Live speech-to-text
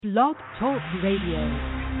Blog Talk Radio.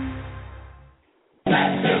 Swing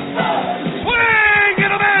and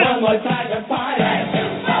a miss! One more time to fire.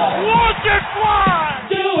 Watch it fly!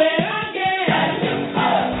 Do it again.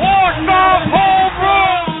 Walk off home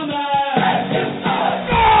run!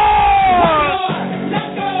 Gone! Let's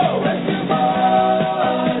go. Let's do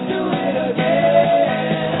it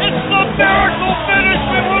again. It's the miracle finish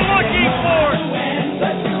we were looking for!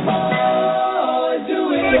 Let's do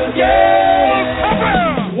it again.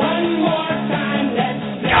 Cabrera! One more time. Let's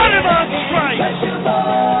Got him on strike!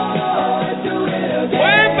 do it again.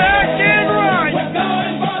 Way back in right! We're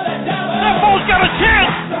going for the double. That ball's got a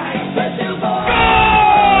chance! Let's do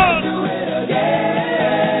Gone! it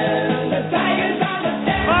again. The Tigers on the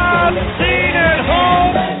step. Obscene at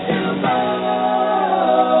home!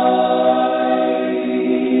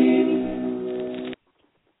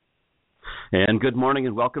 And good morning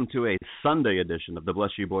and welcome to a Sunday edition of the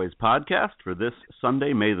Bless You Boys podcast for this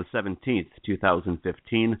Sunday, May the 17th,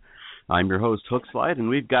 2015. I'm your host, HookSlide, and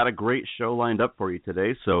we've got a great show lined up for you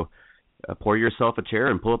today, so pour yourself a chair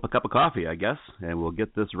and pull up a cup of coffee, I guess, and we'll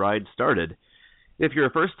get this ride started. If you're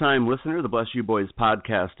a first-time listener, the Bless You Boys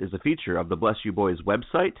podcast is a feature of the Bless You Boys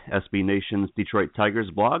website, SB Nation's Detroit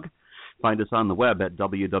Tigers blog. Find us on the web at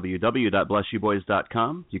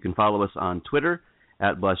www.blessyouboys.com. You can follow us on Twitter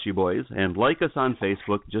at Bless You Boys, and like us on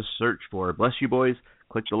Facebook. Just search for Bless You Boys,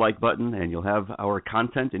 click the like button, and you'll have our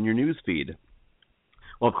content in your news feed.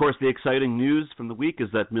 Well, of course, the exciting news from the week is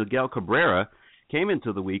that Miguel Cabrera came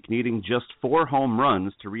into the week needing just 4 home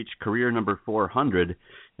runs to reach career number 400,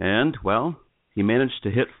 and, well, he managed to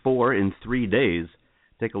hit 4 in 3 days.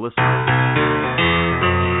 Take a listen.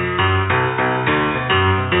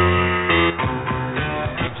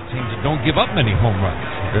 Teams that don't give up many home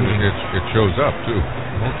runs. And it shows up, too.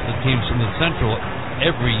 Most of the teams in the Central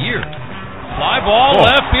every year. Fly ball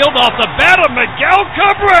left field off the bat of Miguel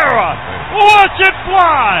Cabrera. Watch it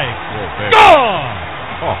fly. Gone.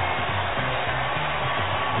 Oh.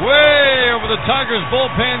 Way over the Tigers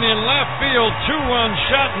bullpen in left field. 2-run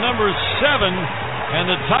shot number 7. And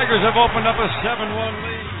the Tigers have opened up a 7-1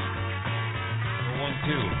 lead.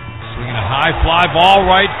 1-2. Swinging a high fly ball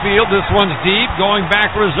right field. This one's deep. Going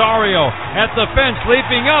back Rosario at the fence,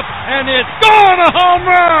 leaping up, and it's gone, a home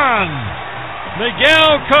run!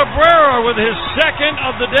 Miguel Cabrera with his second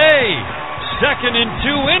of the day. Second in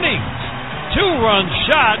 2 innings. 2-run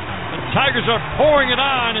shot. The Tigers are pouring it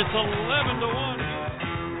on. It's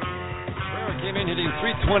 11-1. Cabrera came in hitting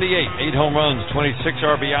 .328. 8 home runs, 26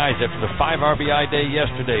 RBIs after the 5 RBI day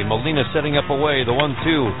yesterday. Molina setting up away. The 1-2.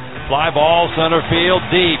 Fly ball, center field,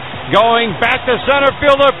 deep. Going back to center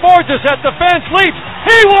fielder, Borges at the fence, leaps.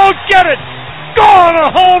 He won't get it. Gone, a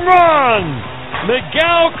home run.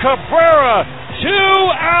 Miguel Cabrera,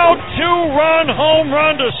 2-out, 2-run home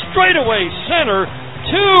run to straightaway center.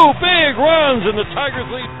 2 big runs, and the Tigers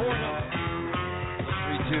lead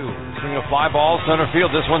 4-0. 3-2. Swing a fly ball, center field.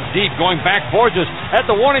 This one's deep. Going back, Borges at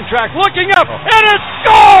the warning track, looking up, and it's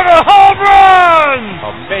gone, a home run.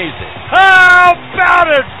 Amazing. How about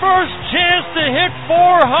it? First chance to hit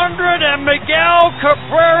 400, and Miguel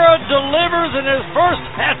Cabrera delivers in his first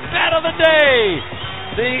at-bat of the day.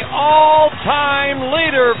 The all-time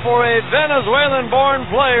leader for a Venezuelan-born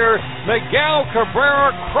player, Miguel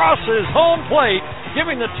Cabrera, crosses home plate,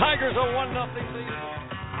 giving the Tigers a 1-0 lead.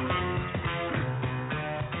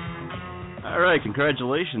 All right,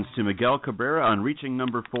 congratulations to Miguel Cabrera on reaching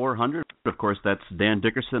number 400. Of course, that's Dan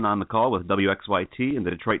Dickerson on the call with WXYT and the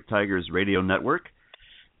Detroit Tigers radio network.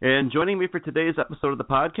 And joining me for today's episode of the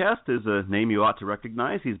podcast is a name you ought to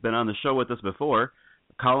recognize. He's been on the show with us before,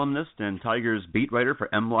 a columnist and Tigers beat writer for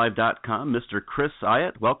MLive.com, Mr. Chris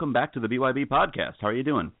Iott. Welcome back to the BYB podcast. How are you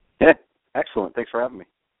doing? Yeah, excellent. Thanks for having me.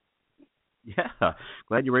 Yeah,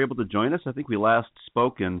 glad you were able to join us. I think we last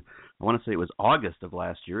spoke in, I want to say it was August of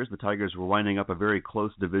last year, as the Tigers were winding up a very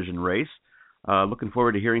close division race. Looking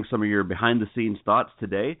forward to hearing some of your behind-the-scenes thoughts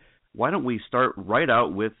today. Why don't we start right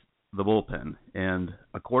out with the bullpen? And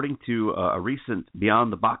according to a recent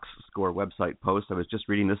Beyond the Box Score website post, I was just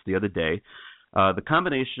reading this the other day, the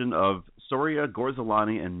combination of Soria,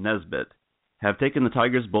 Gorzolani, and Nesbitt have taken the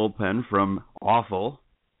Tigers bullpen from awful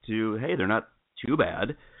to, hey, they're not too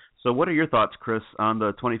bad. So what are your thoughts, Chris, on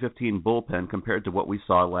the 2015 bullpen compared to what we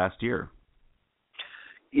saw last year?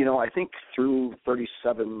 You know, I think through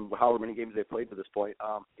 37, however many games they've played to this point,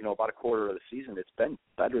 about a quarter of the season, it's been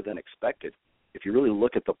better than expected. If you really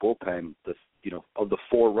look at the bullpen, of the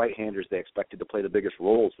 4 right-handers they expected to play the biggest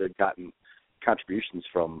roles, they've gotten contributions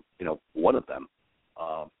from, one of them.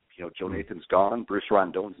 Joe Nathan's gone. Bruce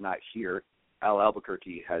Rondon's not here. Al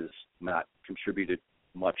Albuquerque has not contributed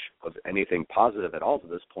much of anything positive at all to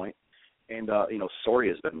this point. and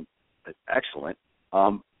Soria has been excellent.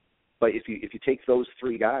 But if you take those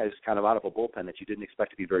three guys kind of out of a bullpen that you didn't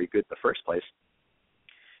expect to be very good in the first place,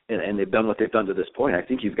 and they've done what they've done to this point, I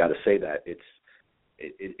think you've got to say that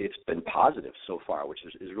it's been positive so far, which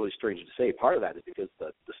is really strange to say. Part of that is because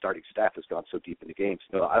the starting staff has gone so deep into games.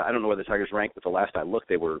 I don't know where the Tigers rank, but the last I looked,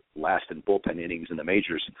 they were last in bullpen innings in the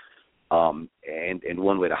majors. And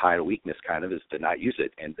one way to hide a weakness kind of is to not use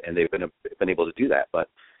it, and they've been able to do that. But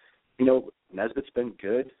Nesbitt's been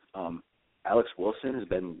good. Alex Wilson has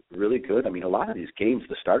been really good. I mean, a lot of these games,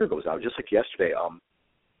 the starter goes out. Just like yesterday,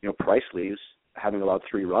 Price leaves, having allowed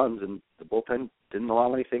 3 runs, and the bullpen didn't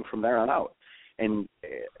allow anything from there on out. And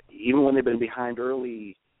even when they've been behind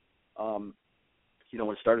early, when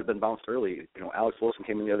the starter had been bounced early, Alex Wilson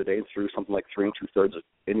came in the other day and threw something like 3 2/3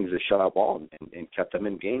 innings of shutout ball and kept them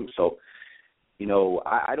in games. So,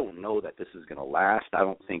 I don't know that this is going to last. I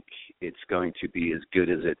don't think it's going to be as good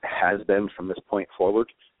as it has been from this point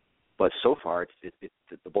forward. But so far,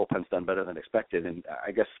 the bullpen's done better than expected, and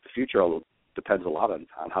I guess the future depends a lot on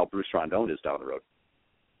how Bruce Rondon is down the road.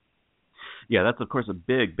 Yeah, that's, of course, a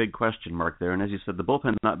big, big question mark there. And as you said, the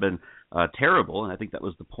bullpen's not been terrible, and I think that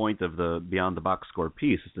was the point of the Beyond the Box Score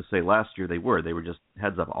piece, is to say last year they were just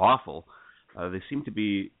heads-up awful. They seem to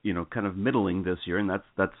be, kind of middling this year, and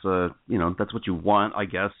that's what you want, I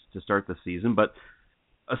guess, to start the season. But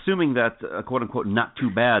assuming that a quote-unquote not too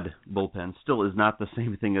bad bullpen still is not the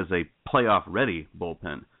same thing as a playoff-ready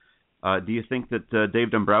bullpen, do you think that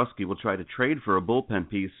Dave Dombrowski will try to trade for a bullpen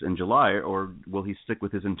piece in July, or will he stick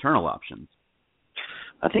with his internal options?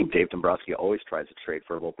 I think Dave Dombrowski always tries to trade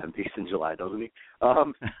for a bullpen piece in July, doesn't he?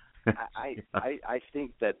 I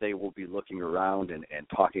think that they will be looking around and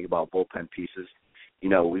talking about bullpen pieces.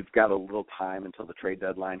 We've got a little time until the trade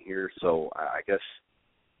deadline here, so I guess,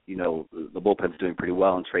 the bullpen's doing pretty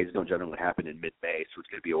well, and trades don't generally happen in mid-May, so it's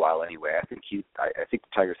going to be a while anyway. I think the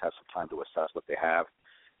Tigers have some time to assess what they have.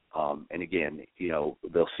 And again,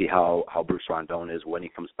 they'll see how Bruce Rondon is when he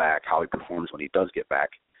comes back, how he performs when he does get back.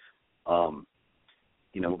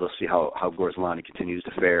 They'll see how Gorzelani continues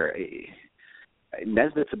to fare.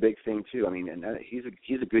 Nesbitt's a big thing too. I mean, and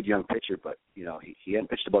he's a good young pitcher, but he hadn't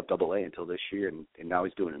pitched above AA until this year, and now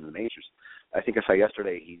he's doing it in the majors. I think I saw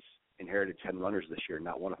yesterday he's inherited 10 runners this year, and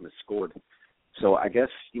not one of them has scored. So I guess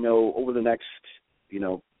over the next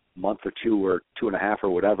month or 2 or 2.5 or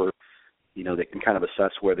whatever, they can kind of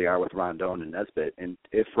assess where they are with Rondon and Nesbitt. And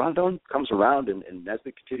if Rondon comes around and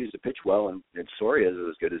Nesbitt continues to pitch well, and Soria is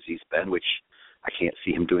as good as he's been, which I can't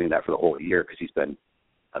see him doing that for the whole year because he's been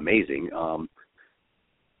amazing.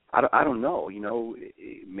 I don't know.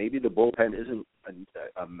 Maybe the bullpen isn't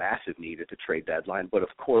a massive need at the trade deadline, but of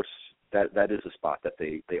course that is a spot that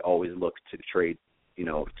they always look to trade,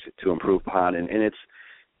 to improve upon. And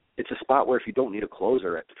it's a spot where if you don't need a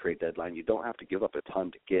closer at the trade deadline, you don't have to give up a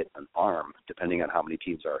ton to get an arm, depending on how many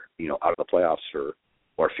teams are, out of the playoffs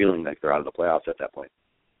or feeling like they're out of the playoffs at that point.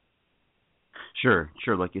 Sure.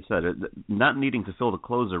 Like you said, not needing to fill the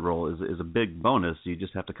closer role is a big bonus. You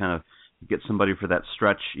just have to kind of get somebody for that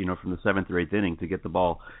stretch, from the 7th or 8th inning to get the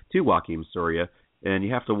ball to Joakim Soria. And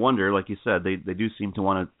you have to wonder, like you said, they do seem to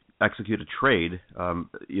want to execute a trade,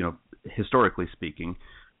 historically speaking.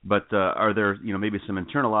 But are there, maybe some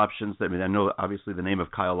internal options? I mean, I know obviously the name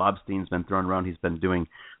of Kyle Lobstein's been thrown around. He's been doing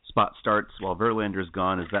spot starts while Verlander's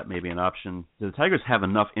gone. Is that maybe an option? Do the Tigers have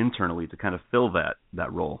enough internally to kind of fill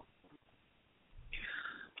that role?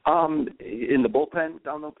 In the bullpen,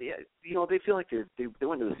 down the, they feel like they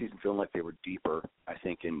went into the season feeling like they were deeper. I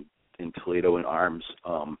think in Toledo and arms.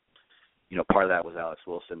 Part of that was Alex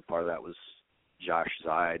Wilson. Part of that was Josh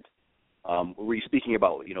Zeid. Were you speaking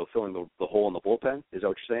about, filling the hole in the bullpen? Is that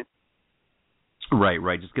what you're saying?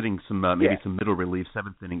 Right. Just getting some some middle relief,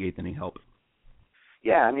 7th inning, 8th inning help.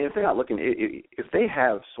 Yeah, I mean, if they're not looking, if they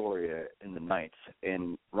have Soria in the 9th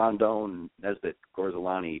and Rondon, Nesbitt,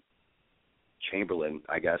 Gorzelani, Chamberlain,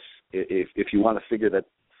 I guess, if you want to figure that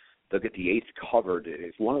they'll get the 8th covered,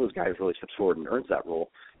 if one of those guys really steps forward and earns that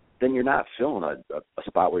role, then you're not filling a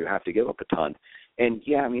spot where you have to give up a ton. And,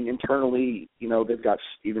 yeah, I mean, internally, they've got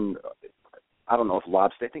even – I don't know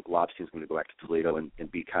if I think Lobstein's going to go back to Toledo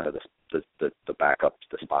and be kind of the backup,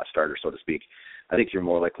 the spot starter, so to speak. I think you're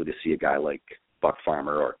more likely to see a guy like Buck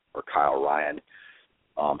Farmer or Kyle Ryan,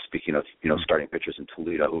 speaking of, starting pitchers in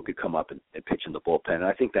Toledo who could come up and pitch in the bullpen. And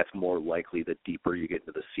I think that's more likely the deeper you get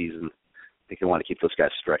into the season. I think they want to keep those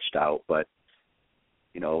guys stretched out. But,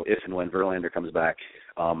 if and when Verlander comes back,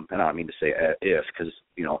 and I don't mean to say if because,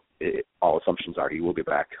 all assumptions are he will get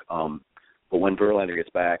back. But when Verlander gets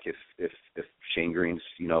back, if Shane Green's,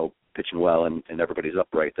 pitching well and everybody's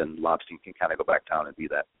upright, then Lobstein can kind of go back down and be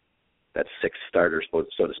that sixth starter,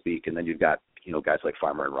 so to speak, and then you've got guys like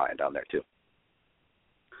Farmer and Ryan down there too.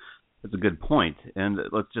 That's a good point. And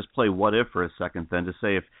let's just play what if for a second then to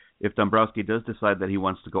say if Dombrowski does decide that he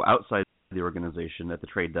wants to go outside the organization at the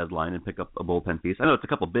trade deadline and pick up a bullpen piece. I know it's a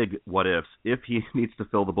couple big what ifs. If he needs to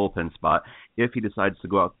fill the bullpen spot, if he decides to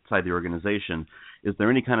go outside the organization, is there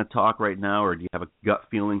any kind of talk right now, or do you have a gut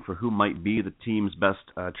feeling for who might be the team's best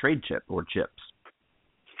trade chip or chips?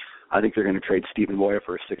 I think they're going to trade Stephen Moya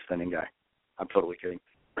for a sixth inning guy. I'm totally kidding.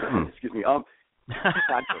 Excuse me.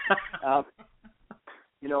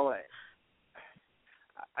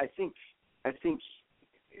 I think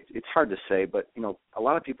it's hard to say, but a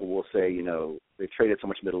lot of people will say they've traded so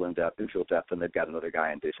much infield depth, and they've got another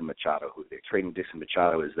guy in Dixon Machado. Who they're trading Dixon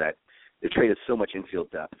Machado is that they've traded so much infield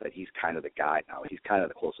depth that he's kind of the guy now. He's kind of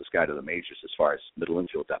the closest guy to the majors as far as middle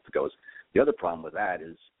infield depth goes. The other problem with that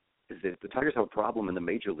is that the Tigers have a problem in the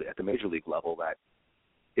major league level that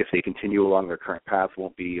if they continue along their current path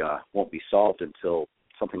won't be solved until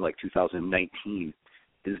something like 2019.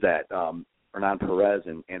 Is that Hernan Perez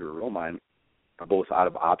and Andrew Romine are both out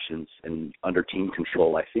of options and under team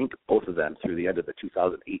control, I think, both of them through the end of the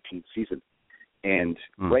 2018 season. And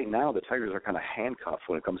right now the Tigers are kind of handcuffed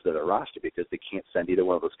when it comes to their roster because they can't send either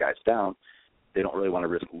one of those guys down. They don't really want to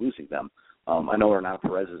risk losing them. I know Hernan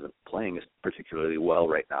Perez isn't playing particularly well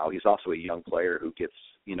right now. He's also a young player who gets,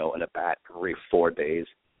 an at-bat every 4 days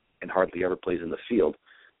and hardly ever plays in the field.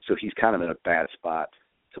 So he's kind of in a bad spot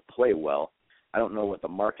to play well. I don't know what the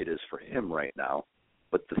market is for him right now.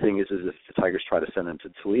 But the thing is if the Tigers try to send him to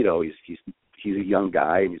Toledo, he's a young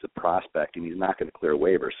guy and he's a prospect and he's not going to clear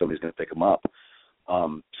waivers. Somebody's going to pick him up.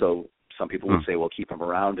 So some people would say, well, keep him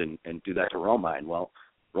around and do that to Romine. Well,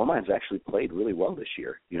 Romine's actually played really well this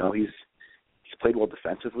year. He's played well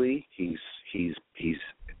defensively. He's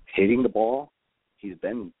hitting the ball. He's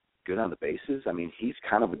been good on the bases. I mean, he's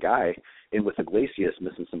kind of a guy. And with Iglesias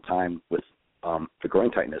missing some time with the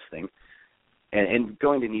groin tightness thing, and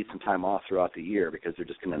going to need some time off throughout the year because they're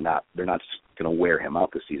not just going to wear him out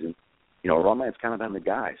this season. Romine's kind of been the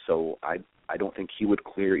guy. So I don't think he would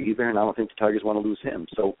clear either, and I don't think the Tigers want to lose him.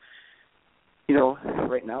 So,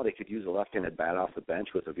 right now they could use a left-handed bat off the bench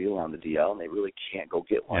with Avila on the DL, and they really can't go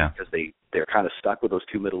get one because they're kind of stuck with those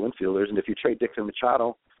two middle infielders. And if you trade Dixon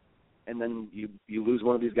Machado, and then you lose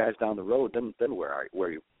one of these guys down the road, then where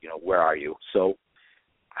are you? So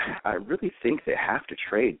I really think they have to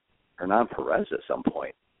trade Hernan Perez at some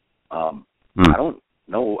point. I don't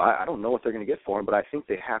know. I don't know what they're going to get for him, but I think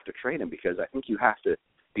they have to trade him because I think you have to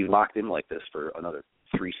be locked in like this for another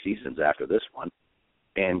 3 seasons after this one,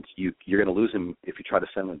 and you're going to lose him if you try to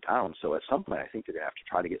send him down. So at some point, I think they're going to have to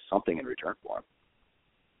try to get something in return for him.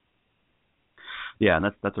 Yeah, and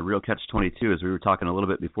that's a real catch-22, as we were talking a little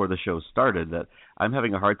bit before the show started, that I'm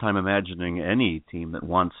having a hard time imagining any team that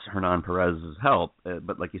wants Hernan Perez's help.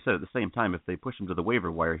 But like you said, at the same time, if they push him to the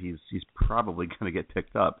waiver wire, he's probably going to get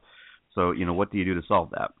picked up. So, what do you do to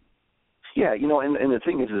solve that? Yeah, and the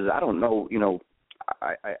thing is I don't know,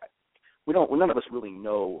 none of us really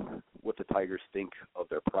know what the Tigers think of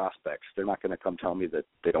their prospects. They're not going to come tell me that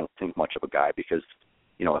they don't think much of a guy because,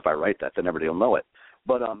 if I write that, then everybody will know it.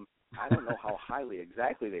 But I don't know how highly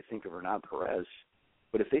exactly they think of Hernan Perez,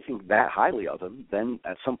 but if they think that highly of him, then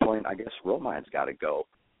at some point, I guess Romine's got to go.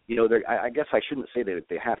 I guess I shouldn't say that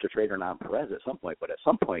they have to trade Hernan Perez at some point, but at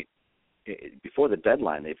some point, before the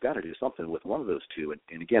deadline, they've got to do something with one of those two.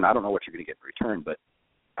 And again, I don't know what you're going to get in return, but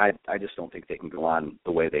I just don't think they can go on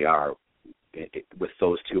the way they are with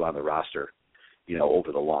those two on the roster,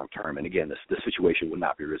 over the long term. And again, this situation would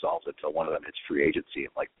not be resolved until one of them hits free agency in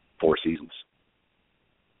like 4 seasons.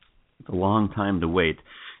 It's a long time to wait.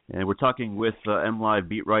 And we're talking with MLive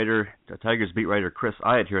beat writer, Tigers beat writer Chris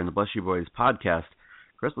Iott here in the Bless You Boys podcast.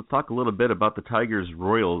 Chris, let's talk a little bit about the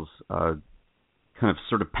Tigers-Royals kind of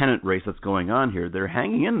sort of pennant race that's going on here. They're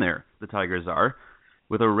hanging in there, the Tigers are,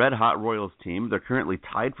 with a red-hot Royals team. They're currently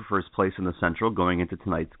tied for first place in the Central going into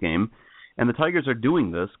tonight's game. And the Tigers are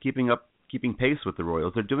doing this, keeping pace with the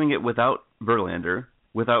Royals. They're doing it without Verlander,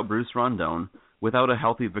 without Bruce Rondon, without a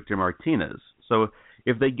healthy Victor Martinez. So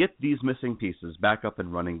if they get these missing pieces back up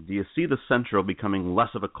and running, do you see the Central becoming less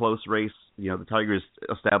of a close race? The Tigers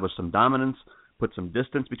establish some dominance, put some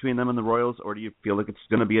distance between them and the Royals, or do you feel like it's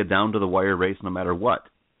going to be a down-to-the-wire race no matter what?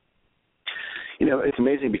 It's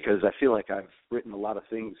amazing because I feel like I've written a lot of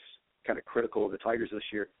things kind of critical of the Tigers this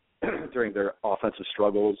year during their offensive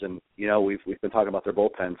struggles, and, we've been talking about their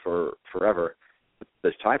bullpen for forever.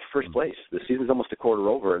 They're tied for first place. The season's almost a quarter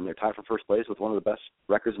over, and they're tied for first place with one of the best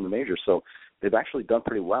records in the majors. So they've actually done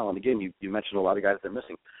pretty well. And again, you mentioned a lot of guys they're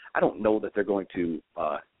missing. I don't know that they're going to,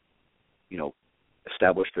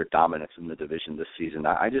 establish their dominance in the division this season.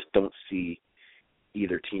 I just don't see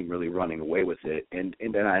either team really running away with it. And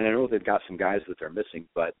I know they've got some guys that they're missing,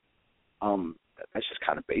 but that's just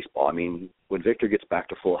kind of baseball. I mean, when Victor gets back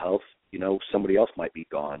to full health, somebody else might be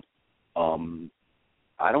gone.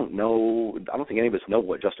 I don't know. I don't think any of us know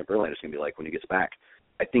what Justin Verlander is going to be like when he gets back.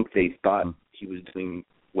 I think they thought he was doing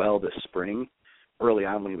well this spring. Early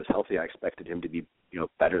on when he was healthy, I expected him to be,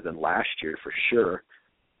 better than last year for sure,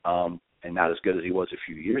 and not as good as he was a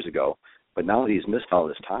few years ago. But now that he's missed all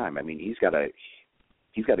this time, I mean, he's got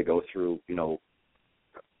to go through,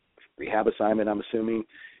 rehab assignment, I'm assuming,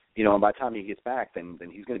 and by the time he gets back, then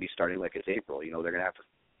he's going to be starting like it's April. They're going to have to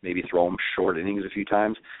maybe throw him short innings a few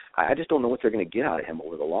times. I just don't know what they're going to get out of him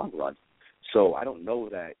over the long run. So I don't know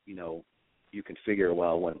that, you can figure,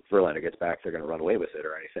 well, when Verlander gets back, they're going to run away with it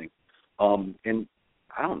or anything. And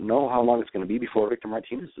I don't know how long it's going to be before Victor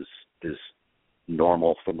Martinez is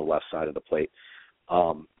normal from the left side of the plate.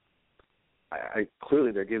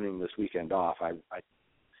 Clearly they're giving him this weekend off.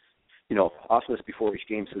 Ausmus before each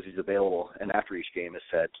game says he's available, and after each game has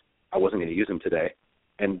said, I wasn't going to use him today.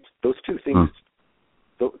 And those two things,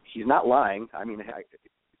 he's not lying. I mean,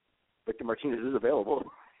 Victor Martinez is available.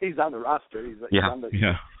 He's on the roster. He's in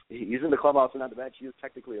the clubhouse and on the bench. He is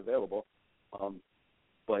technically available.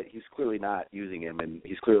 But he's clearly not using him, and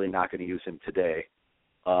he's clearly not going to use him today.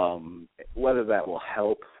 Whether that will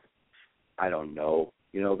help, I don't know.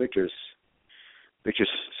 Victor's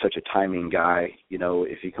such a timing guy.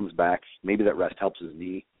 If he comes back, maybe that rest helps his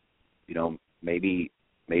knee. Maybe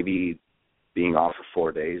being off for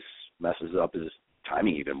 4 days messes up his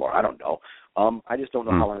timing even more. I don't know. I just don't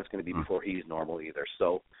know how long it's going to be before he's normal either.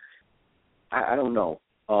 So I don't know.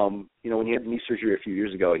 When he had knee surgery a few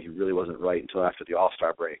years ago, he really wasn't right until after the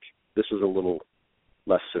All-Star break. This was a little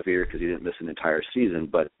less severe because he didn't miss an entire season,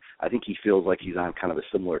 but I think he feels like he's on kind of a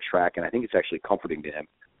similar track, and I think it's actually comforting to him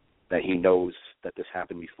that he knows that this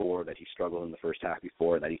happened before, that he struggled in the first half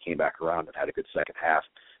before, and that he came back around and had a good second half.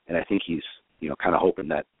 And I think he's, kind of hoping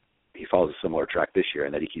that he follows a similar track this year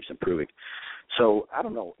and that he keeps improving. So I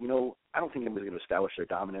don't know. I don't think anybody's going to establish their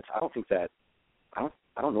dominance. I don't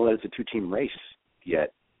know that it's a two-team race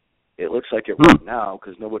yet. It looks like it right now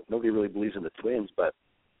because nobody really believes in the Twins, but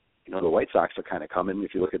the White Sox are kind of coming.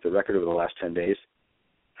 If you look at the record over the last 10 days,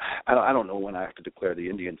 I don't know when I have to declare the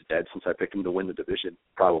Indians dead since I picked them to win the division,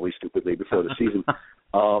 probably stupidly before the season.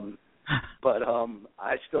 But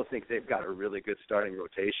I still think they've got a really good starting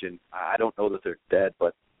rotation. I don't know that they're dead,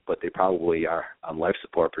 but they probably are on life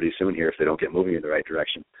support pretty soon here if they don't get moving in the right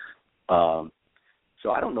direction. So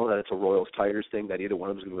I don't know that it's a Royals-Tigers thing, that either one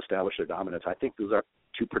of them is going to establish their dominance. I think those are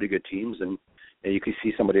two pretty good teams, and you can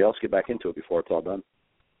see somebody else get back into it before it's all done.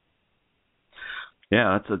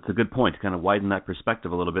 Yeah, that's a good point to kind of widen that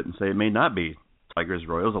perspective a little bit and say it may not be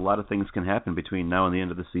Tigers-Royals. A lot of things can happen between now and the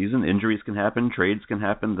end of the season. Injuries can happen, trades can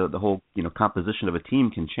happen. The whole composition of a team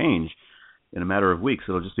can change in a matter of weeks.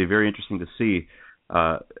 It'll just be very interesting to see,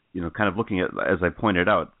 kind of looking at, as I pointed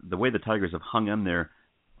out, the way the Tigers have hung in there,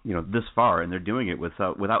 this far, and they're doing it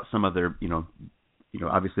without some of their,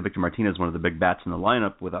 obviously Victor Martinez, one of the big bats in the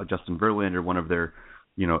lineup, without Justin Verlander, one of their,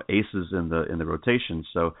 aces in the rotation.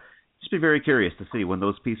 So just be very curious to see when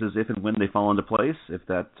those pieces, if and when they fall into place, if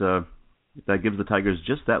that gives the Tigers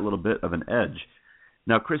just that little bit of an edge.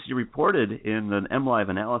 Now, Chris, you reported in an MLive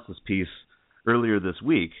analysis piece earlier this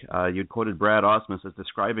week, you'd quoted Brad Ausmus as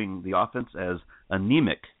describing the offense as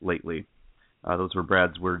anemic lately. Those were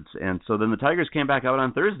Brad's words. And so then the Tigers came back out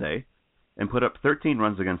on Thursday and put up 13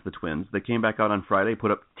 runs against the Twins. They came back out on Friday,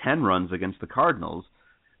 put up 10 runs against the Cardinals.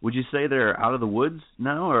 Would you say they're out of the woods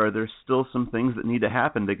now, or are there still some things that need to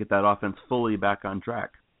happen to get that offense fully back on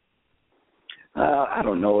track? I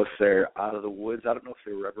don't know if they're out of the woods. I don't know if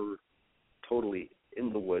they were ever totally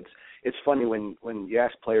in the woods. It's funny when you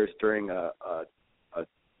ask players during a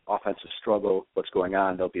offensive struggle what's going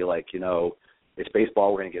on, they'll be like, it's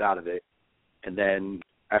baseball, we're going to get out of it. And then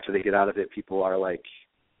after they get out of it, people are like,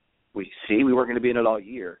 we weren't going to be in it all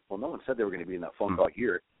year. Well, no one said they were going to be in that funk all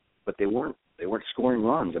year, but they weren't scoring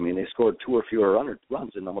runs. I mean, they scored 2 or fewer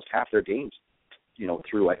runs in almost half their games,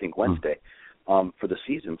 through, I think, Wednesday for the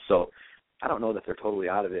season. So I don't know that they're totally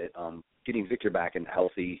out of it. Getting Victor back and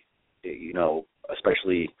healthy,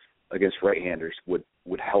 especially against right-handers, would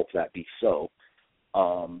help that be so.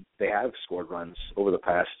 They have scored runs over the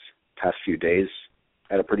past few days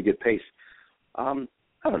at a pretty good pace. I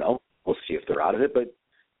don't know. We'll see if they're out of it, but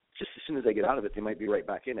just as soon as they get out of it, they might be right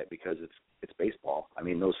back in it because it's baseball. I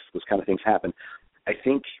mean, those kind of things happen. I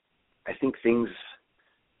think things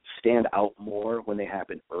stand out more when they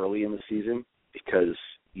happen early in the season because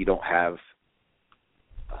you don't have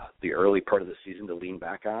the early part of the season to lean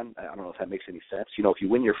back on. I don't know if that makes any sense. If you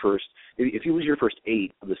win if you lose your first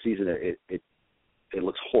 8 of the season, it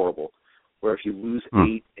looks horrible. Where if you lose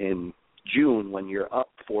 8 in June when you're up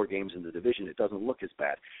 4 games in the division, it doesn't look as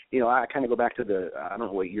bad. I kind of go back to I don't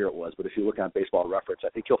know what year it was, but if you look on Baseball Reference, I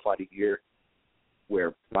think you'll find a year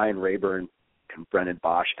where Ryan Rayburn and Brennan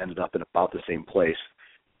Bosch ended up in about the same place,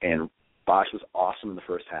 and Bosch was awesome in the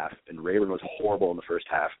first half, and Rayburn was horrible in the first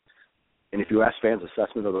half. And if you ask fans'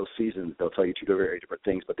 assessment of those seasons, they'll tell you 2 very different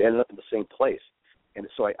things, but they ended up in the same place. And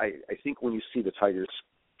so I think when you see the Tigers,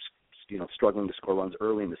 struggling to score runs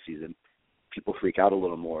early in the season, people freak out a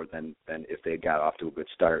little more than if they got off to a good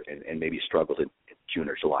start and maybe struggled in June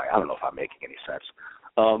or July. I don't know if I'm making any sense.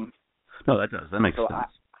 No, that does. That makes sense.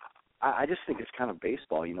 I just think it's kind of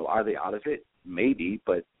baseball. Are they out of it? Maybe,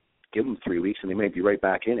 but give them 3 weeks and they may be right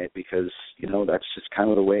back in it because, that's just kind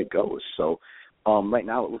of the way it goes. So right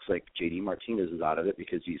now it looks like J.D. Martinez is out of it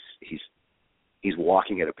because he's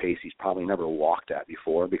walking at a pace he's probably never walked at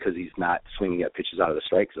before because he's not swinging at pitches out of the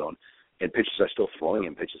strike zone. And pitchers are still throwing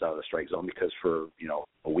him pitches out of the strike zone because for,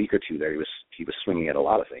 a week or two there he was swinging at a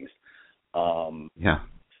lot of things.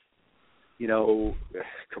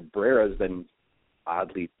 Cabrera's been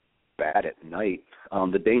oddly bad at night.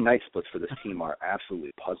 The day-night splits for this team are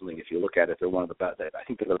absolutely puzzling. If you look at it, they're one of the best. I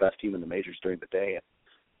think they're the best team in the majors during the day, and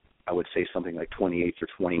I would say something like 28th or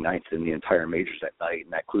 29th in the entire majors at night,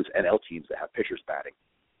 and that includes NL teams that have pitchers batting.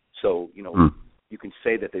 So, you can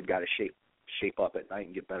say that they've got to shape up at night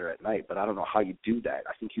and get better at night, but I don't know how you do that.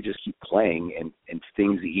 I think you just keep playing and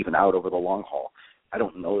things even out over the long haul. I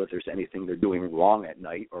don't know that there's anything they're doing wrong at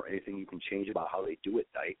night or anything you can change about how they do at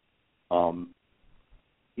night.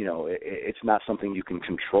 It's not something you can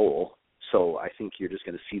control. So I think you're just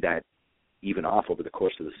going to see that even off over the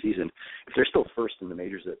course of the season. If they're still first in the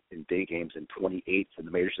majors in day games and 28th in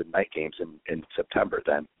the majors in night games in September,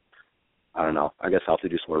 then I don't know. I guess I'll have to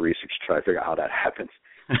do some more research to try to figure out how that happens.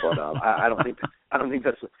 But I don't think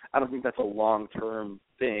that's a long-term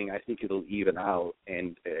thing. I think it'll even out,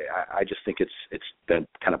 and I just think it's been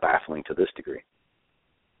kind of baffling to this degree.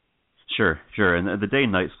 Sure. And the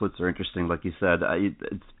day-night splits are interesting, like you said.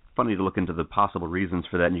 It's funny to look into the possible reasons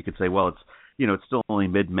for that, and you could say, well, it's still only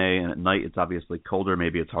mid-May, and at night it's obviously colder.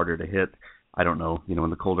 Maybe it's harder to hit. I don't know, in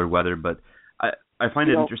the colder weather. But I find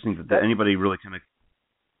it interesting that anybody really kind of.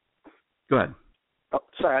 Go ahead. Oh,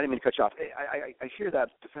 sorry, I didn't mean to cut you off. I hear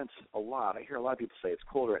that defense a lot. I hear a lot of people say it's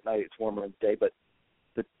colder at night, it's warmer in the day. But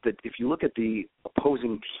if you look at the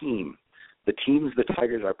opposing team, the teams the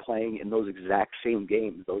Tigers are playing in those exact same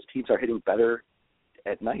games, those teams are hitting better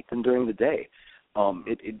at night than during the day.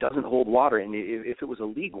 It doesn't hold water. And if it was a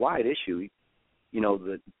league-wide issue,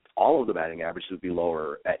 all of the batting averages would be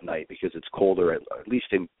lower at night because it's colder, at least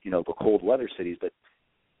in the cold weather cities. But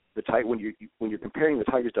when you're comparing the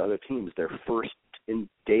Tigers to other teams, they're first in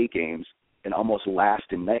day games and almost last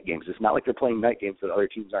in night games. It's not like they're playing night games that other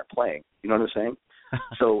teams aren't playing. You know what I'm saying?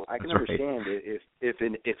 So I can understand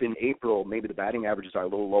if in April maybe the batting averages are a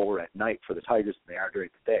little lower at night for the Tigers than they are during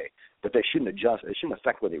the day, but they shouldn't adjust. It shouldn't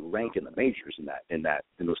affect where they rank in the majors in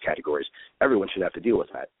those categories. Everyone should have to deal with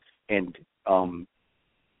that. And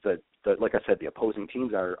like I said, the opposing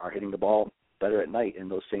teams are hitting the ball better at night in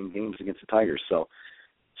those same games against the Tigers. So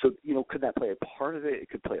could that play a part of it? It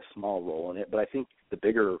could play a small role in it, but I think the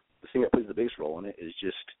thing that plays the biggest role in it is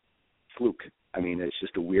just fluke. I mean, it's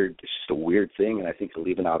just a weird thing, and I think it'll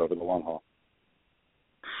even out over the long haul.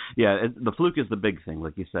 Yeah, the fluke is the big thing,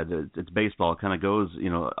 like you said. It's baseball. It kind of goes,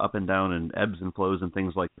 up and down and ebbs and flows and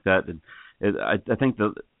things like that. And I think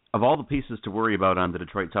of all the pieces to worry about on the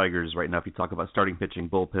Detroit Tigers right now, if you talk about starting pitching,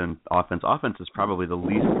 bullpen, offense is probably the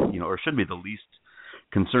least, or should be the least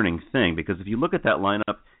concerning thing, because if you look at that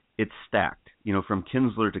lineup, it's stacked. From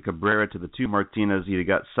Kinsler to Cabrera to the 2 Martinez, you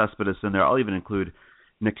got Cespedes in there. I'll even include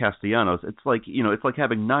Nick Castellanos. It's like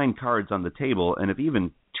having 9 cards on the table, and if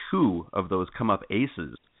even 2 of those come up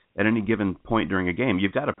aces at any given point during a game,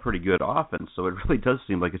 you've got a pretty good offense. So it really does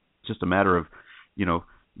seem like it's just a matter of,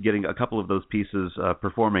 getting a couple of those pieces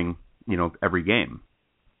performing, every game.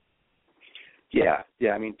 Yeah.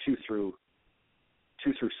 I mean, 2 through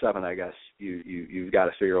 7, I guess you've got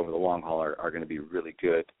to figure over the long haul are going to be really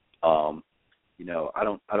good. I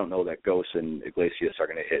don't know that Ghost and Iglesias are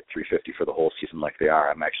going to hit 350 for the whole season like they are.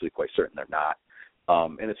 I'm actually quite certain they're not.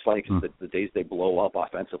 And it's funny because the days they blow up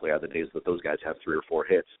offensively are the days that those guys have 3 or 4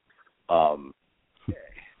 hits. But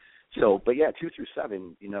yeah, 2 through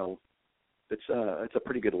 7, it's a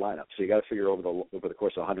pretty good lineup. So you got to figure over the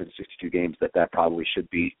course of 162 games that probably should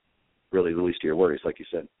be really the least of your worries, like you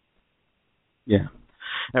said. Yeah.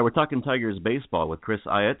 Now we're talking Tigers baseball with Chris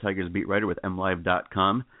Iott, Tigers beat writer with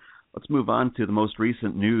MLive.com. Let's move on to the most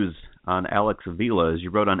recent news on Alex Avila. As you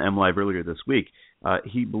wrote on MLive earlier this week,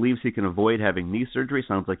 he believes he can avoid having knee surgery.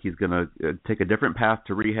 Sounds like he's going to take a different path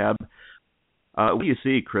to rehab. What do you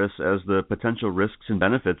see, Chris, as the potential risks and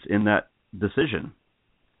benefits in that decision?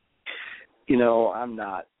 I'm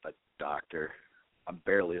not a doctor. I'm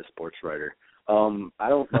barely a sports writer. I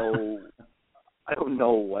don't know. I don't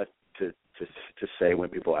know what to say when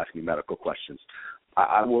people ask me medical questions.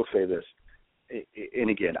 I will say this, and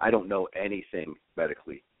again, I don't know anything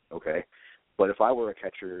medically. Okay, but if I were a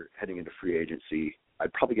catcher heading into free agency,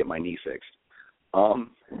 I'd probably get my knee fixed. I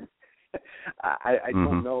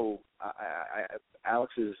don't know.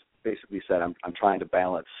 Alex has basically said I'm trying to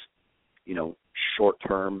balance, short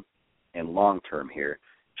term and long term here,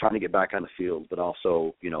 trying to get back on the field, but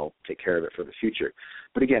also take care of it for the future.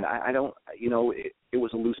 But again, I don't. It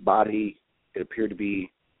was a loose body. It appeared to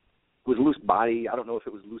be. It was a loose body. I don't know if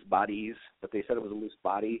it was loose bodies, but they said it was a loose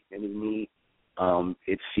body in his knee.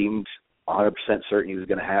 It seemed 100% certain he was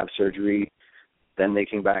going to have surgery. Then they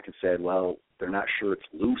came back and said, well, they're not sure it's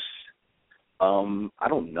loose. I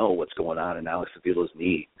don't know what's going on in Alex Avila's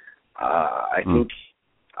knee. I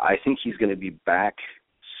think he's going to be back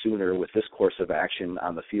sooner with this course of action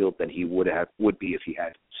on the field than he would be if he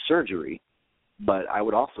had surgery. But I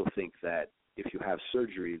would also think that if you have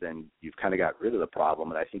surgery, then you've kind of got rid of the problem.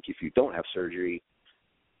 And I think if you don't have surgery,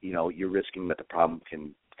 you're risking that the problem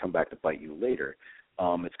can come back to bite you later.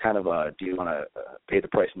 It's kind of do you want to pay the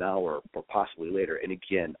price now or possibly later? And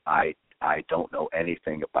again, I don't know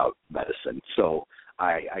anything about medicine, so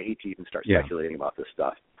I hate to even start speculating about this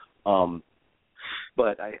stuff.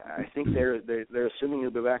 But I think they're assuming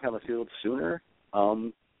he'll be back on the field sooner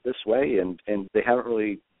this way, and they haven't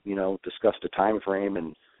really discussed a time frame.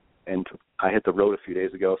 And I hit the road a few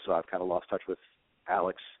days ago, so I've kind of lost touch with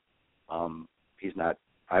Alex. He's not.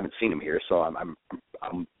 I haven't seen him here, so I'm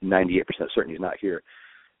 98% certain he's not here.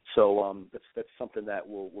 So that's something that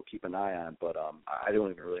we'll keep an eye on. But I don't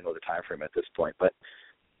even really know the time frame at this point. But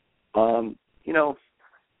I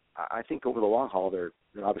think over the long haul, they're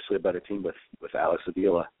obviously a better team with Alex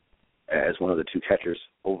Avila as one of the two catchers.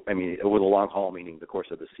 I mean, over the long haul, meaning the course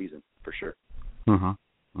of the season, for sure. Mm-hmm.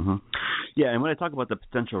 Mm-hmm. Yeah, and when I talk about the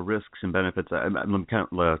potential risks and benefits, I'm going to kind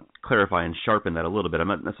of clarify and sharpen that a little bit. I'm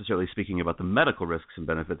not necessarily speaking about the medical risks and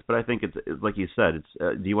benefits, but I think it's like you said,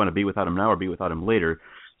 it's do you want to be without him now or be without him later?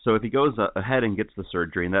 So if he goes ahead and gets the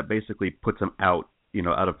surgery, and that basically puts him out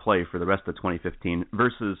of play for the rest of 2015,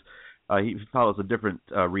 versus he follows a different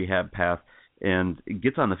rehab path and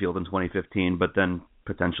gets on the field in 2015, but then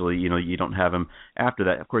potentially, you don't have him after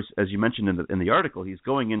that. Of course, as you mentioned in the article, he's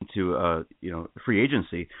going into free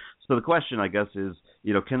agency. So the question, I guess, is,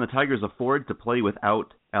 can the Tigers afford to play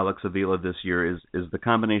without Alex Avila this year? Is the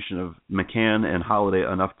combination of McCann and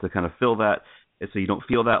Holiday enough to kind of fill that, so you don't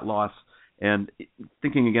feel that loss? And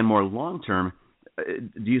thinking again more long term,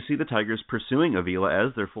 do you see the Tigers pursuing Avila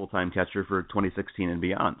as their full-time catcher for 2016 and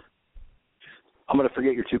beyond? I'm going to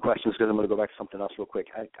forget your two questions because I'm going to go back to something else real quick.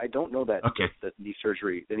 I don't know that the knee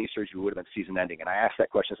surgery would have been season ending, and I asked that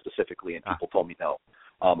question specifically, and people told me no.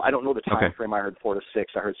 I don't know the time frame. I heard 4 to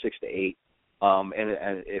 6. I heard 6 to 8. And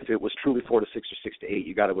if it was truly 4 to 6 or 6 to 8,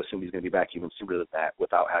 you got to assume he's going to be back even sooner than that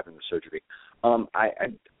without having the surgery.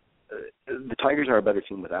 The Tigers are a better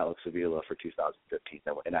team with Alex Avila for 2015,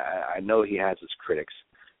 and I know he has his critics,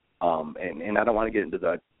 and I don't want to get into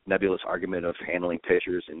the nebulous argument of handling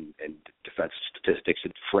pitchers and defense statistics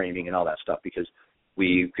and framing and all that stuff, because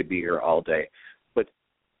we could be here all day. But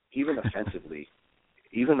even offensively,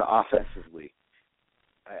 even offensively,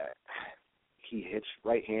 he hits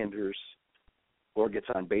right-handers or gets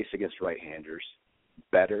on base against right-handers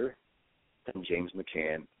better than James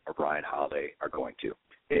McCann or Brian Holiday are going to.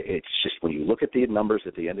 It's just when you look at the numbers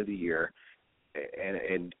at the end of the year,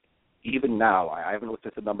 and even now, I haven't looked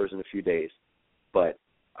at the numbers in a few days, but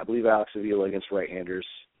I believe Alex Avila against right-handers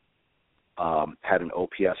had an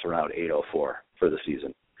OPS around 804 for the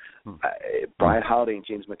season. Brian Holiday and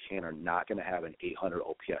James McCann are not going to have an 800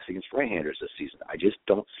 OPS against right-handers this season. I just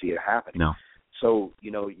don't see it happening. No. So,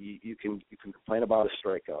 you can complain about his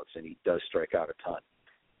strikeouts, and he does strike out a ton.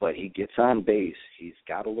 But he gets on base. He's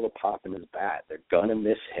got a little pop in his bat. They're going to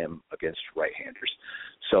miss him against right-handers.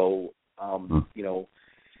 So,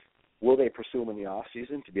 will they pursue him in the off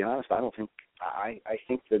season? To be honest, I don't think. I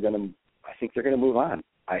think they're going to. I think they're going to move on.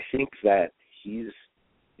 I think that he's,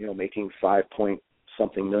 making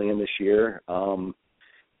 $5-point-something million this year.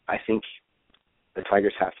 I think the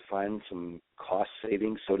Tigers have to find some cost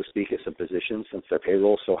savings, so to speak, at some positions since their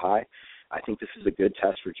payroll is so high. I think this is a good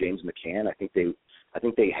test for James McCann. I think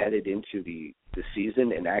they headed into the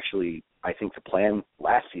season, and actually, I think the plan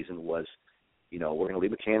last season was we're going to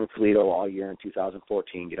leave McCann and Toledo all year in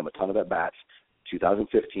 2014, get him a ton of at-bats.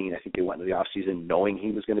 2015, I think they went into the offseason knowing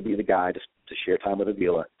he was going to be the guy to share time with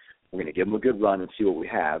Avila. We're going to give him a good run and see what we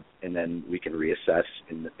have, and then we can reassess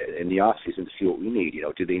in the offseason to see what we need.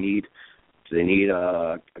 Do they need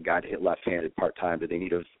a guy to hit left-handed part-time? Do they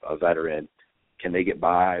need a veteran? Can they get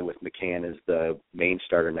by with McCann as the main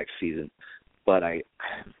starter next season? But I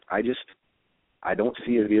don't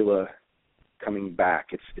see Avila coming back.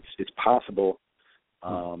 It's possible,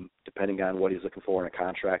 depending on what he's looking for in a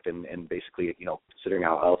contract and basically, considering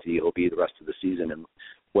how healthy he'll be the rest of the season and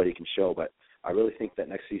what he can show. But I really think that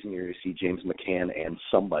next season you're going to see James McCann and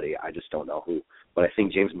somebody. I just don't know who. But I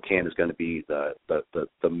think James McCann is going to be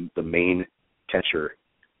the main catcher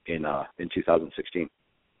in 2016.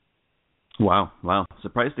 Wow.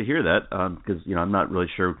 Surprised to hear that because, I'm not really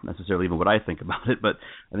sure necessarily even what I think about it, but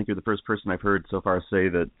I think you're the first person I've heard so far say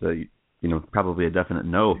that, probably a definite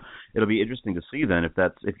no. It'll be interesting to see then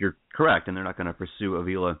if you're correct and they're not going to pursue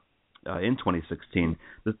Avila in 2016.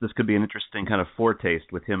 This could be an interesting kind of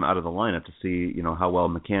foretaste with him out of the lineup to see, how well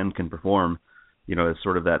McCann can perform, as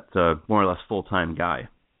sort of that more or less full-time guy.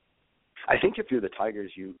 I think if you're the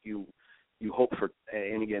Tigers, you hope for,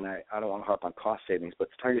 and again, I don't want to harp on cost savings, but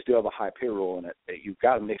the Tigers do have a high payroll, and you've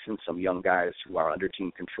got to mix in some young guys who are under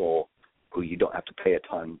team control, who you don't have to pay a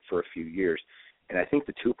ton for a few years. And I think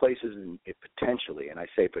the two places potentially, and I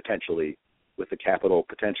say potentially with the capital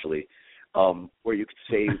potentially, where you could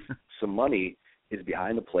save some money is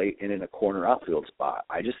behind the plate and in a corner outfield spot.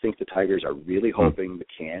 I just think the Tigers are really hoping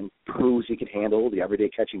McCann proves he can handle the everyday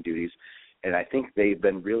catching duties. And I think they've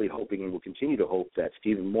been really hoping and will continue to hope that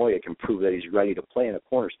Steven Moya can prove that he's ready to play in a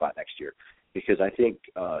corner spot next year. Because I think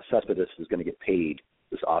Cespedes is going to get paid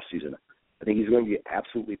this offseason. I think he's going to get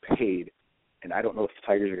absolutely paid, and I don't know if the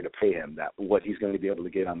Tigers are going to pay him what he's going to be able to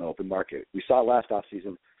get on the open market. We saw last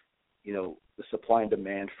offseason, the supply and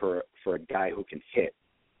demand for a guy who can hit.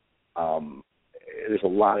 There's a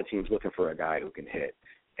lot of teams looking for a guy who can hit.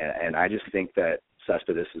 And I just think that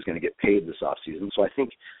Cespedes is going to get paid this offseason. So I think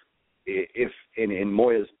if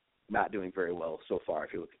Moya's not doing very well so far,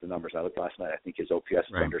 if you look at the numbers, I looked last night, I think his OPS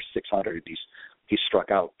is under 600. He's struck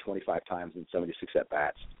out 25 times in 76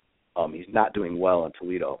 at-bats. He's not doing well in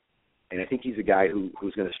Toledo. And I think he's a guy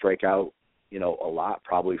who's going to strike out, a lot,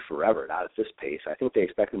 probably forever, not at this pace. I think they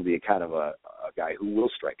expect him to be kind of a guy who will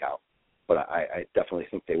strike out. But I definitely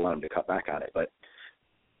think they want him to cut back on it. But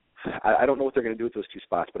I don't know what they're going to do with those two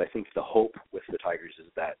spots, but I think the hope with the Tigers is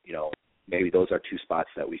that, maybe those are two spots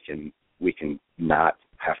that we can not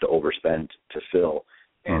have to overspend to fill,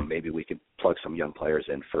 and maybe we can plug some young players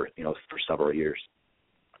in for several years.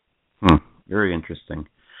 Very interesting.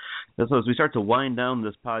 So as we start to wind down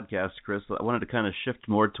this podcast, Chris, I wanted to kind of shift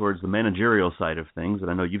more towards the managerial side of things, and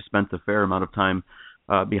I know you've spent a fair amount of time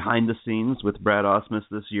behind the scenes with Brad Ausmus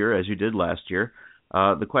this year, as you did last year.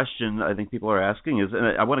 The question I think people are asking is,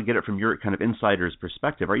 and I want to get it from your kind of insider's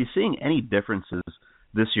perspective, are you seeing any differences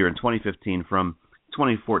this year in 2015 from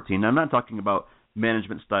 2014? Now, I'm not talking about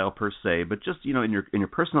management style per se, but just, in your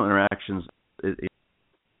personal interactions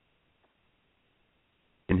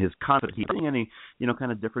in his confidence, are you seeing any,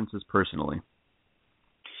 kind of differences personally?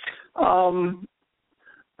 Not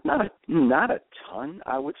a ton,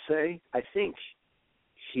 I would say. I think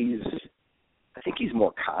he's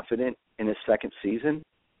more confident in his second season,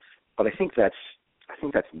 but I think that's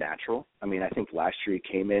natural. I mean, I think last year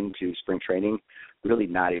he came into spring training really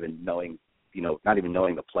not even knowing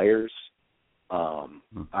the players.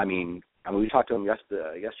 I mean, we talked to him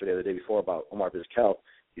yesterday or the day before about Omar Vizquel.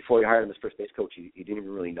 Before he hired him as first base coach, he didn't even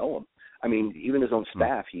really know him. I mean, even his own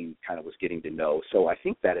staff, he kind of was getting to know. So I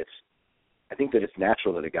think that it's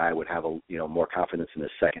natural that a guy would have more confidence in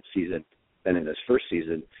his second season than in his first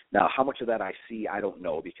season. Now, how much of that I see, I don't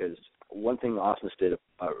know, because one thing Ausmus did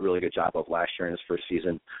a really good job of last year in his first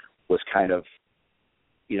season was kind of,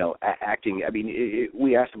 acting. I mean,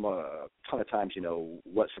 we asked him a ton of times,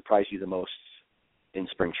 what surprised you the most in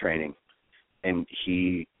spring training, and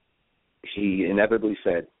he inevitably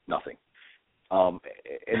said nothing, and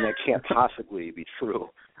that can't possibly be true.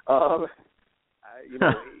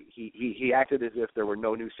 He acted as if there were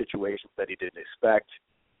no new situations that he didn't expect.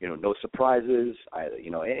 No surprises.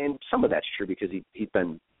 And some of that's true because he'd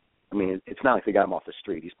been. I mean, it's not like they got him off the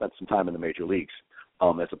street. He spent some time in the major leagues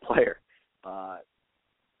as a player.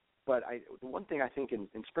 But the one thing I think in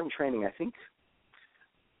spring training, I think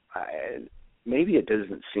maybe it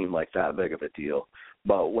doesn't seem like that big of a deal.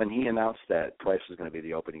 But when he announced that Price was going to be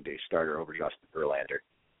the opening day starter over Justin Verlander,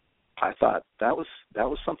 I thought that was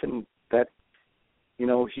something that,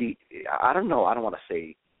 I don't know. I don't want to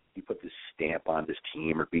say this stamp on this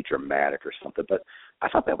team or be dramatic or something. But I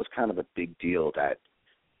thought that was kind of a big deal that,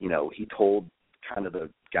 you know, he told kind of the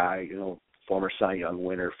guy, you know, former Cy Young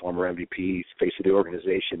winner, former MVP, face of the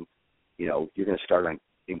organization, you know, you're going to start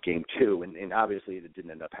in game 2. And obviously it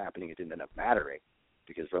didn't end up happening. It didn't end up mattering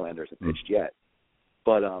because Verlander hasn't pitched yet.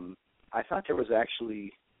 But I thought there was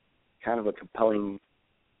actually kind of a compelling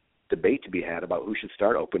debate to be had about who should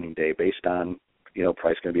start opening day based on, you know,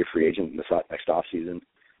 Price going to be a free agent in the next offseason,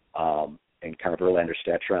 and kind of Verlander's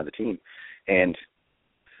stature on the team. And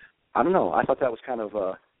I don't know. I thought that was kind of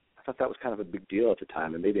a big deal at the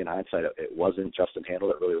time, and maybe in hindsight it wasn't. Justin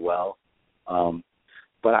handled it really well,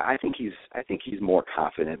 but I think he's more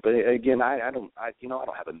confident. But again, I don't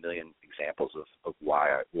have a million examples of why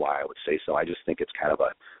I would say so. I just think it's kind of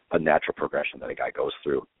a natural progression that a guy goes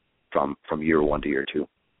through from year 1 to year 2.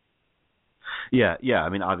 Yeah. I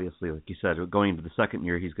mean, obviously, like you said, going into the second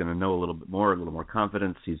year, he's going to know a little more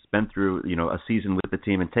confidence. He's been through, you know, a season with the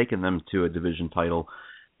team and taken them to a division title.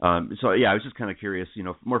 So yeah, I was just kind of curious, you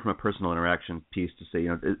know, more from a personal interaction piece to say, you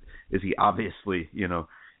know, is he obviously, you know,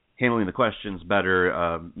 handling the questions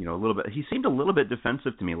better? You know, a little bit. He seemed a little bit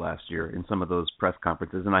defensive to me last year in some of those press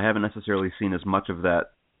conferences, and I haven't necessarily seen as much of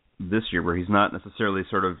that this year, where he's not necessarily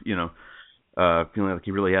sort of, you know, feeling like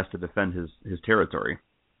he really has to defend his territory.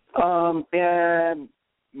 And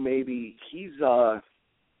maybe he's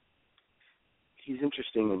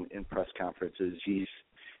interesting in press conferences.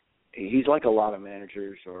 He's like a lot of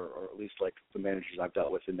managers, or at least like the managers I've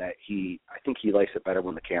dealt with, in that I think he likes it better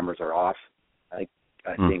when the cameras are off. I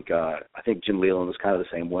think Jim Leyland was kind of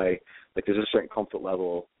the same way. Like, there's a certain comfort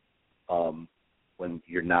level when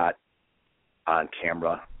you're not on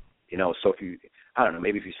camera, you know. So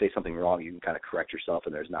maybe if you say something wrong, you can kind of correct yourself,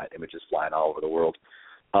 and there's not images flying all over the world.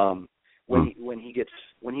 When he gets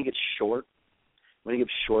short,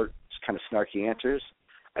 kind of snarky answers,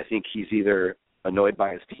 I think he's either annoyed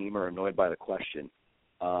by his team or annoyed by the question.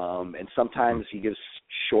 And sometimes he gives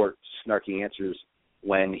short, snarky answers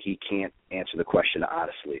when he can't answer the question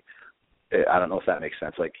honestly. I don't know if that makes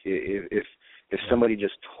sense. Like, if somebody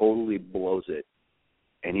just totally blows it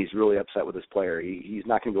and he's really upset with his player, he's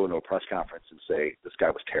not going to go into a press conference and say, this guy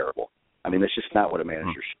was terrible. I mean, that's just not what a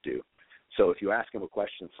manager should do. So if you ask him a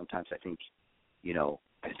question, sometimes I think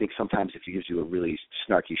sometimes if he gives you a really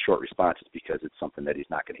snarky short response, it's because it's something that he's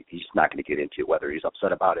not going to get into, whether he's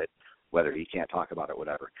upset about it, whether he can't talk about it,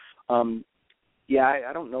 whatever. I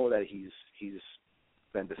don't know that he's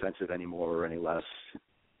been defensive anymore or any less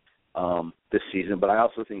this season, but I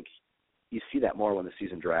also think you see that more when the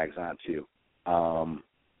season drags on too.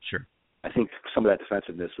 Sure. I think some of that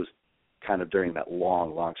defensiveness was kind of during that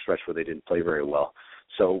long stretch where they didn't play very well.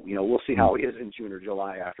 So, you know, we'll see how he is in June or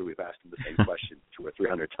July after we've asked him the same question 200 or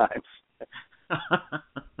 300 times.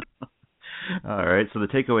 All right. So the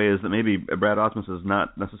takeaway is that maybe Brad Ausmus is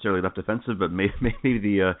not necessarily that defensive, but maybe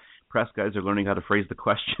the press guys are learning how to phrase the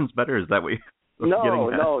questions better. Is that what you're getting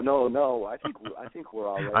at? No. I think we're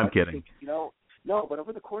all right. I'm kidding. But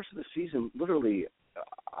over the course of the season, literally,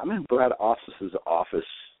 I'm in Brad Ausmus's office,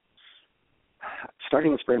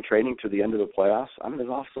 starting in spring training to the end of the playoffs. I'm in his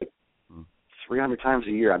office like 300 times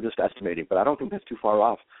a year. I'm just estimating, but I don't think that's too far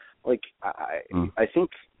off. Like, I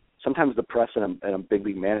think sometimes the press, and I'm a big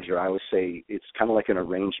league manager, I always say it's kind of like an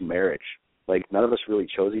arranged marriage. Like, none of us really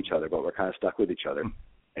chose each other, but we're kind of stuck with each other.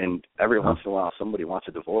 And every once in a while, somebody wants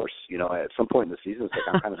a divorce. You know, at some point in the season, it's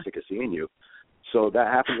like, I'm kind of sick of seeing you. So that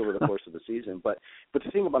happens over the course of the season. But the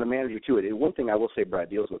thing about a manager, too, one thing I will say Brad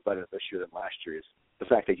deals with better this year than last year is the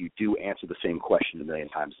fact that you do answer the same question a million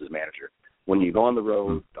times as manager. When you go on the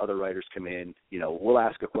road, other writers come in, you know, we'll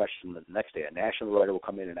ask a question the next day. A national writer will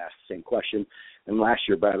come in and ask the same question. And last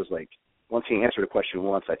year, Brad was like, once he answered a question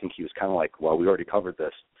once, I think he was kind of like, well, we already covered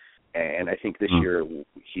this. And I think this year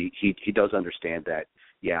he does understand that,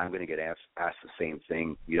 yeah, I'm going to get asked the same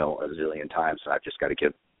thing, you know, a zillion times. And I've just got to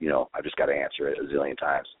answer it a zillion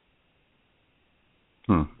times.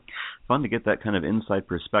 Fun to get that kind of inside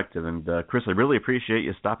perspective. And Chris, I really appreciate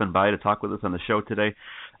you stopping by to talk with us on the show today.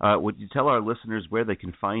 Would you tell our listeners where they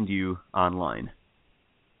can find you online?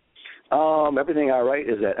 Everything I write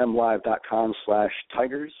is at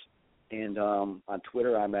MLive.com/Tigers. And on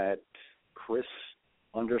Twitter, I'm at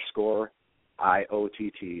Chris_IOTT.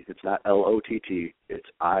 It's not LOTT. It's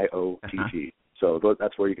IOTT. So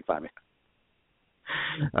that's where you can find me.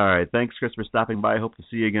 All right. Thanks, Chris, for stopping by. Hope to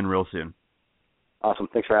see you again real soon. Awesome.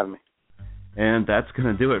 Thanks for having me. And that's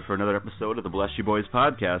going to do it for another episode of the Bless You Boys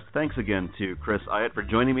podcast. Thanks again to Chris Iott for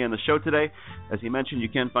joining me on the show today. As he mentioned, you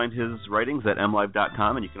can find his writings at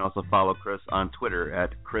MLive.com, and you can also follow Chris on Twitter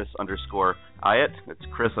at Chris_Iott. It's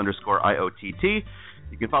Chris_IOTT.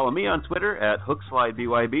 You can follow me on Twitter at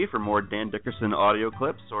HookSlideBYB for more Dan Dickerson audio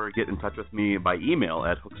clips, or get in touch with me by email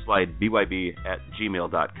at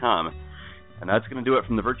HookSlideBYB@gmail.com. And that's going to do it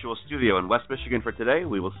from the virtual studio in West Michigan for today.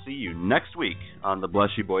 We will see you next week on the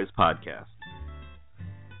Bless You Boys podcast.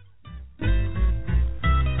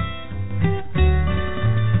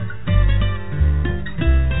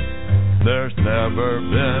 There's never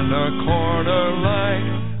been a corner like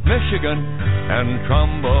Michigan and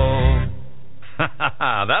Trumbull.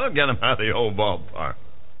 That'll get them out of the old ballpark.